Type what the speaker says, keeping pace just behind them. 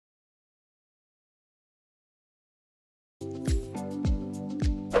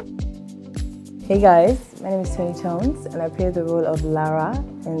Hey guys, my name is Toni Tones and I play the role of Lara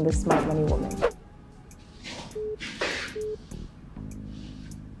in The Smart Money Woman.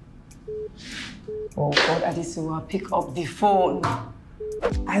 Oh God, Adisiwa, pick up the phone.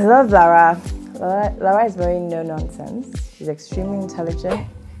 I love Lara. Lara is very no-nonsense. She's extremely intelligent.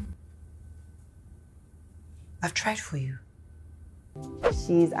 I've tried for you.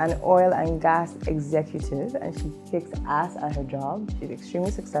 She's an oil and gas executive and she kicks ass at her job. She's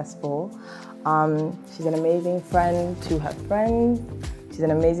extremely successful. She's an amazing friend to her friends. She's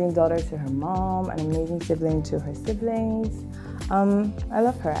an amazing daughter to her mom, an amazing sibling to her siblings. I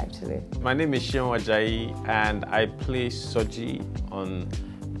love her actually. My name is Dima-Okojie and I play Soji on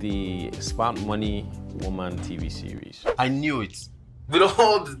the Smart Money Woman TV series. I knew it. With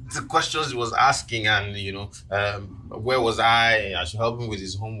all the questions he was asking and, where was I should help him with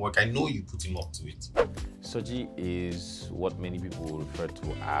his homework, I know you put him up to it. Soji is what many people refer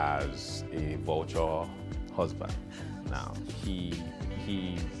to as a vulture husband. Now, he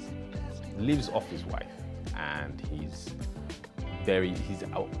lives off his wife and he's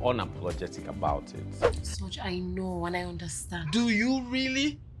unapologetic about it. Soji, I know and I understand. Do you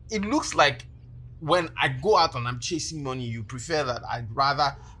really? It looks like when I go out and I'm chasing money, you prefer that I'd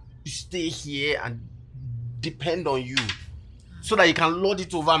rather stay here and depend on you so that you can lord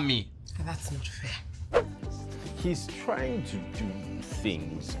it over me. That's not fair. He's trying to do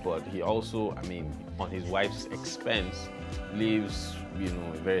things, but he also, on his wife's expense, lives, a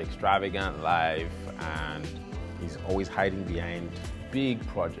very extravagant life, and he's always hiding behind big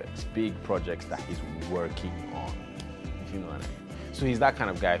projects that he's working on, if you know what I mean. So he's that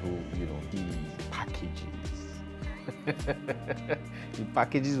kind of guy who, he packages. He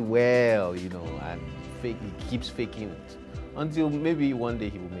packages well, and he keeps faking it until maybe one day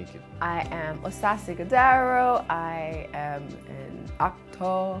he will make it. I am Osas Ighodaro. I am an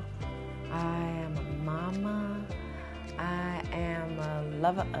actor. I am a mama. I am a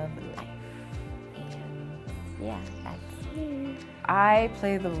lover of life. And yeah, that's me. I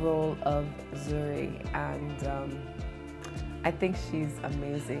play the role of Zuri, and I think she's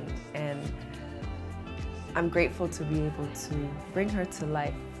amazing, and I'm grateful to be able to bring her to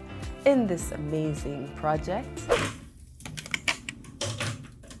life in this amazing project.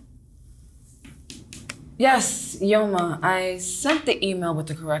 Yes, Yoma, I sent the email with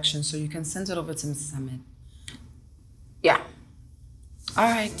the correction so you can send it over to Mrs. Ahmed. Yeah. All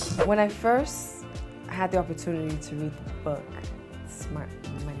right. When I first had the opportunity to read the book, Smart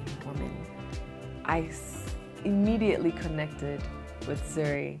Money Woman, I immediately connected with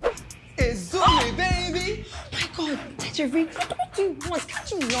Zuri. It's Zuri, baby! Oh my God, did you read? What do you want? Can't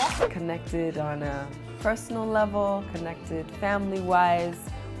you not? Connected on a personal level, connected family-wise,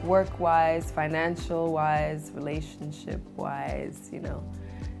 work-wise, financial-wise, relationship-wise,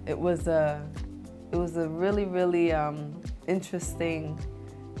 It was a really, really interesting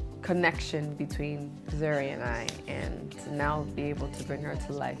connection between Zuri and I, and to now be able to bring her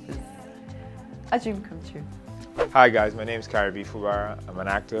to life is a dream come true. Hi guys, my name is Karibi Fubara. I'm an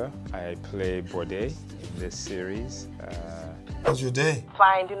actor. I play Bode in this series. How's your day?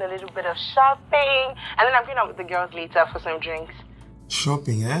 Fine, doing a little bit of shopping, and then I'm going out with the girls later for some drinks.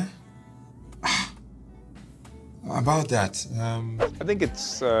 Shopping, eh? About that, I think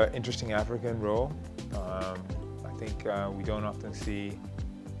it's an interesting African role. I think we don't often see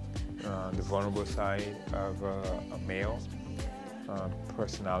the vulnerable side of a male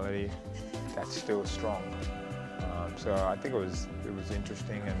personality that's still strong. So I think it was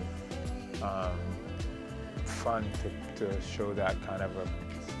interesting and fun to show that kind of a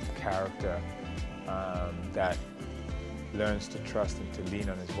character that learns to trust and to lean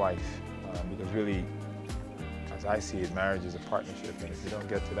on his wife. Because really, as I see it, marriage is a partnership, and if you don't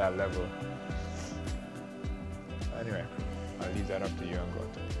get to that level, anyway, I'll leave that up to you and God.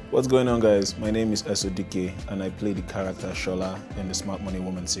 What's going on, guys? My name is Eso Dike and I play the character Shola in the Smart Money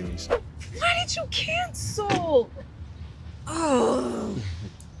Woman series. Why did you cancel? Oh.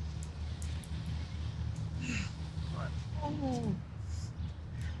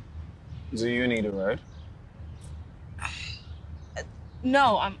 Do you need a ride?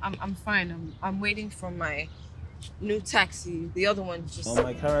 No, I'm fine. I'm waiting for my new taxi. The other one just... Well,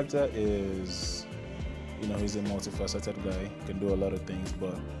 my character is, he's a multifaceted guy. He can do a lot of things,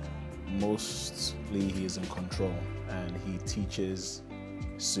 but mostly he is in control, and he teaches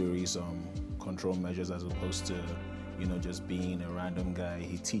Suri some control measures as opposed to, you know, just being a random guy.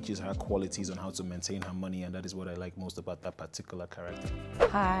 He teaches her qualities on how to maintain her money, and that is what I like most about that particular character.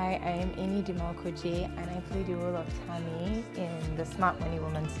 Hi, I am Dima-Okojie, and I play the role of Tammy in the Smart Money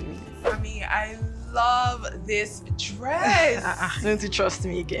Woman series. I mean, I love this dress. Don't you trust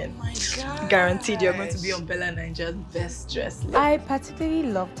me again? Oh my God. Guaranteed you're going to be on Bella Nigeria's best dress list. I particularly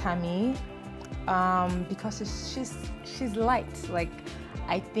love Tammy because she's light. Like,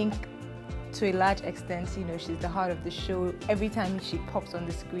 I think to a large extent, you know, she's the heart of the show. Every time she pops on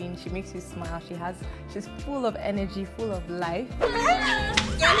the screen, she makes you smile. She's full of energy, full of life. Girl,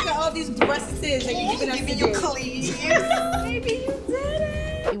 look at all these breasts that you're giving you clean. Maybe you did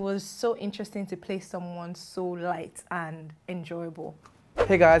it. It was so interesting to play someone so light and enjoyable.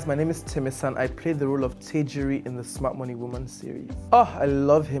 Hey guys, my name is Timisan. I played the role of Tejiri in the Smart Money Woman series. Oh, I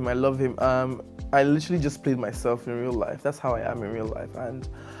love him. I love him. I literally just played myself in real life. That's how I am in real life, and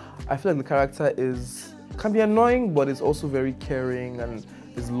I feel like the character can be annoying, but is also very caring and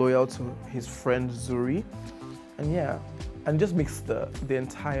is loyal to his friend Zuri. And yeah, and just makes the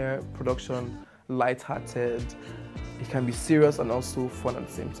entire production light-hearted. It can be serious and also fun at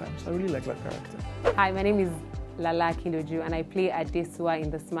the same time. So I really like that character. Hi, my name is Lala Akindoju, and I play Adesua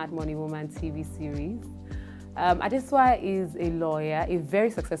in the Smart Money Woman TV series. Adesua is a lawyer, a very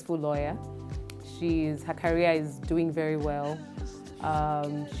successful lawyer. Her career is doing very well.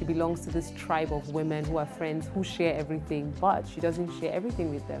 She belongs to this tribe of women who are friends, who share everything, but she doesn't share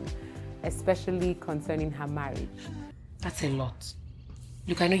everything with them, especially concerning her marriage. That's a lot.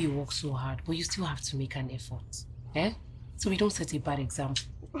 Look, I know you work so hard, but you still have to make an effort. Eh? So we don't set a bad example.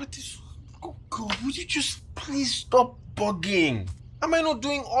 Oh God, would you just please stop bugging? Am I not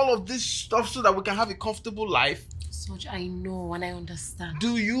doing all of this stuff so that we can have a comfortable life? Soj, I know and I understand.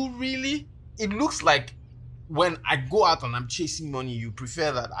 Do you really? It looks like when I go out and I'm chasing money, you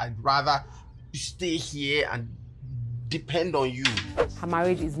prefer that I'd rather stay here and depend on you. Her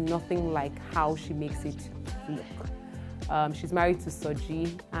marriage is nothing like how she makes it look. She's married to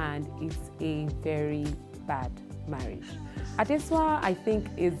Soji, and it's a very bad marriage. Adesua, I think,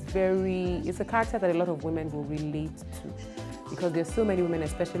 it's a character that a lot of women will relate to, because there's so many women,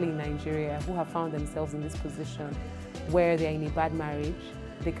 especially in Nigeria, who have found themselves in this position where they're in a bad marriage.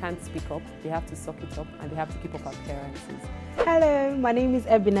 They can't speak up, they have to suck it up, and they have to keep up appearances. Hello, my name is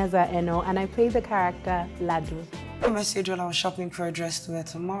Eby Eno, and I play the character Ladu. I messaged when I was shopping for a dress to wear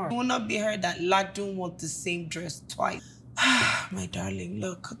tomorrow. It will not be heard that Ladu wants the same dress twice. My darling,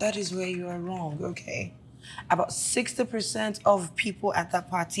 look, that is where you are wrong, okay? About 60% of people at that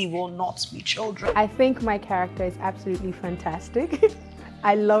party will not be children. I think my character is absolutely fantastic.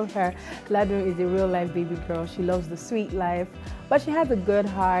 I love her. Ladu is a real-life baby girl. She loves the sweet life, but she has a good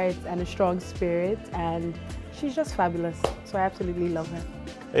heart and a strong spirit, and she's just fabulous. So I absolutely love her.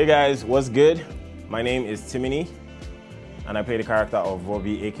 Hey guys, what's good? My name is Timini, and I play the character of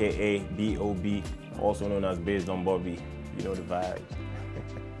Bobby, aka B.O.B., also known as Based on Bobby. You know the vibes.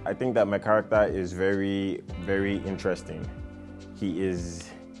 I think that my character is very, very interesting. He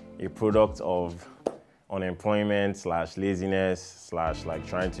is a product of unemployment / laziness / like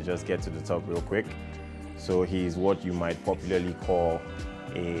trying to just get to the top real quick. So he's what you might popularly call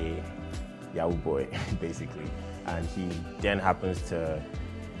a Yahoo boy, basically. And he then happens to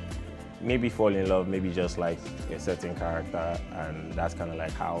maybe fall in love, maybe just like a certain character, and that's kind of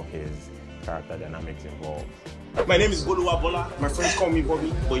like how his character dynamics evolve. My name is Boluwa Bola. My friends call me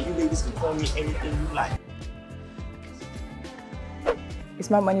Bobby, but you ladies can call me anything you like. A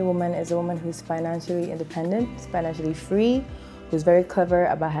Smart Money Woman is a woman who's financially independent, who's financially free, who's very clever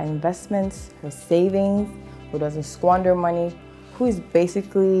about her investments, her savings, who doesn't squander money, who is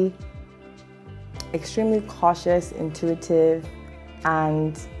basically extremely cautious, intuitive,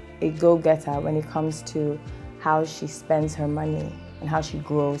 and a go-getter when it comes to how she spends her money and how she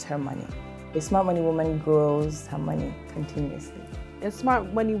grows her money. A Smart Money Woman grows her money continuously. A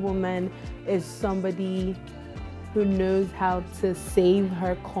smart money woman is somebody who knows how to save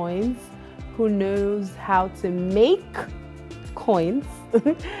her coins, who knows how to make coins,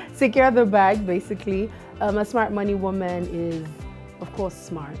 secure the bag, basically. A smart money woman is, of course,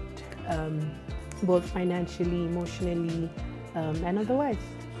 smart, both financially, emotionally, and otherwise.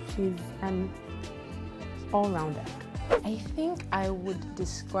 She's an all-rounder. I think I would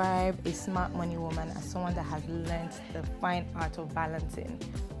describe a smart money woman as someone that has learned the fine art of balancing.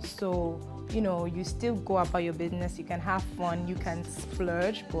 So, you know, you still go about your business, you can have fun, you can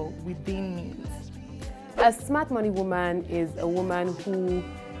splurge, but within means. A smart money woman is a woman who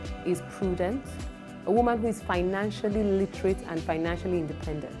is prudent, a woman who is financially literate and financially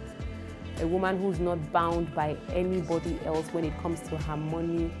independent, a woman who's not bound by anybody else when it comes to her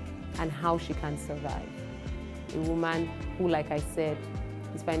money and how she can survive. a woman who, like I said,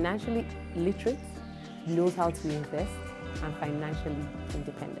 is financially literate, knows how to invest, and financially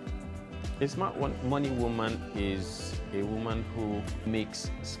independent. A smart money woman is a woman who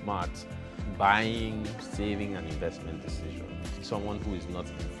makes smart buying, saving, and investment decisions. Someone who is not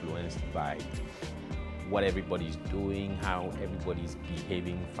influenced by what everybody's doing, how everybody's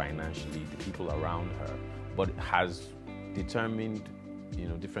behaving financially, the people around her, but has determined,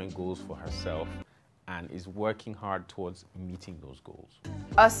 different goals for herself and is working hard towards meeting those goals.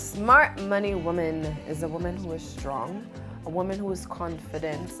 A smart money woman is a woman who is strong, a woman who is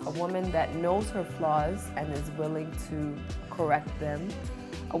confident, a woman that knows her flaws and is willing to correct them,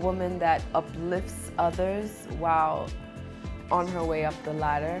 a woman that uplifts others while on her way up the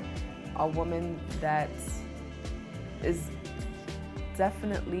ladder, a woman that is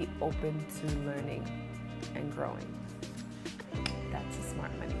definitely open to learning and growing. That's a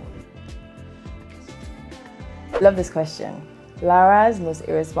smart money woman. Love this question. Lara's most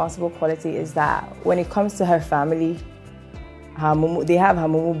irresponsible quality is that when it comes to her family, they have her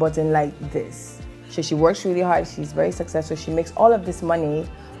mumu button like this. So she works really hard, she's very successful, she makes all of this money,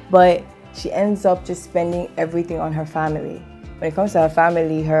 but she ends up just spending everything on her family. When it comes to her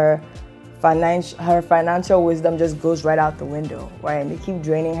family, her financial wisdom just goes right out the window, right? And they keep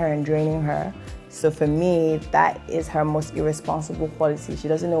draining her and draining her. So for me, that is her most irresponsible quality. She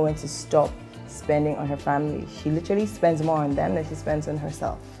doesn't know when to stop spending on her family. She literally spends more on them than she spends on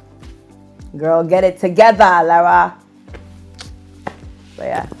herself. Girl, get it together, Lara. But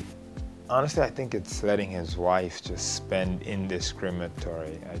yeah. Honestly, I think it's letting his wife just spend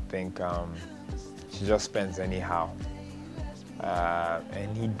indiscriminately. I think she just spends anyhow.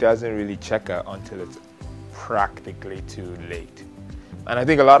 And he doesn't really check her until it's practically too late. And I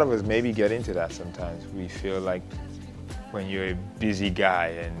think a lot of us maybe get into that sometimes. We feel like when you're a busy guy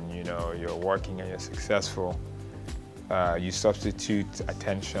and you're working and you're successful, you substitute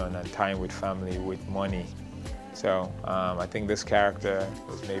attention and time with family with money. So I think this character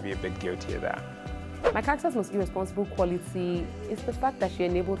was maybe a bit guilty of that. My character's most irresponsible quality is the fact that she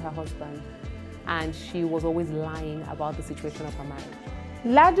enabled her husband and she was always lying about the situation of her marriage.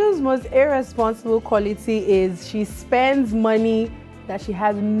 Laju's most irresponsible quality is she spends money that she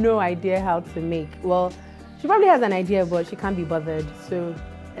has no idea how to make. Well, she probably has an idea, but she can't be bothered. So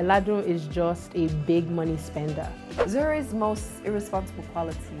Laju is just a big money spender. Zuri's most irresponsible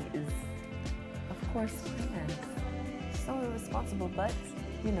quality is, of course, finance. So irresponsible, but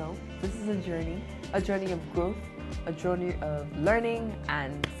this is a journey of growth, a journey of learning,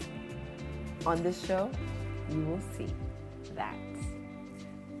 and on this show, you will see that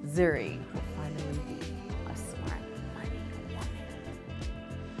Zuri will finally be a smart money woman.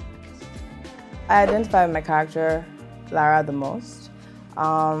 I identify with my character, Lara, the most.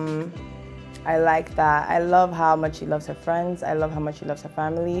 I like that. I love how much she loves her friends. I love how much she loves her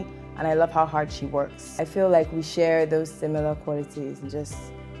family. And I love how hard she works. I feel like we share those similar qualities.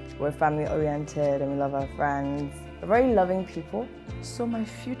 We're family oriented and we love our friends. We're very loving people. So my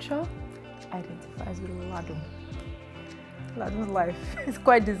future identifies with Ladu. Ladu's life is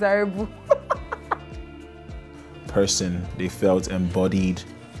quite desirable. Person they felt embodied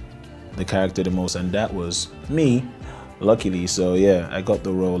the character the most, and that was me, luckily. So yeah, I got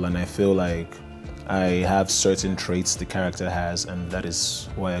the role, and I feel like I have certain traits the character has, and that is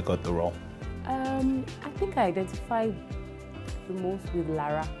why I got the role. I think I identify the most with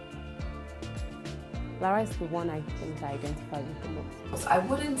Lara. Lara is the one I think I identify with the most. I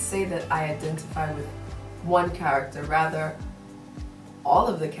wouldn't say that I identify with one character, rather all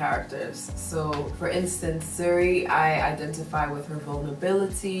of the characters. So for instance, Zuri, I identify with her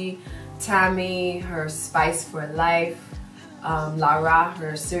vulnerability, Tammy, her spice for life, Lara,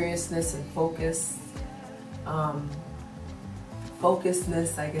 her seriousness and focusedness,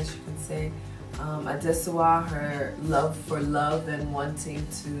 I guess you can say. Adesuwa, her love for love and wanting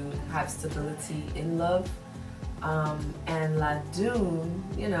to have stability in love. And Ladun,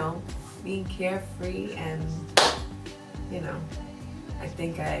 being carefree and, I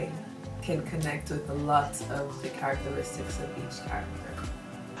think I can connect with a lot of the characteristics of each character.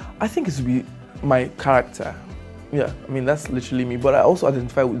 I think it would be my character. Yeah, I mean, that's literally me. But I also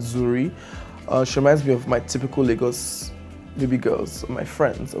identify with Zuri. She reminds me of my typical Lagos baby girls, my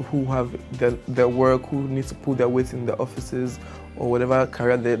friends who have their work, who need to pull their weight in their offices or whatever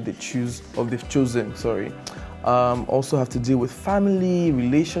career they choose, or they've chosen, sorry. Also have to deal with family,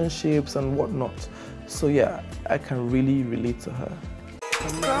 relationships and whatnot. So yeah, I can really relate to her.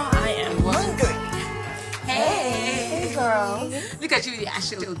 Girl, I am hungry. Hey, girl. Look at you, the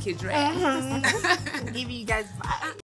actual kids, right? Give you guys vibe.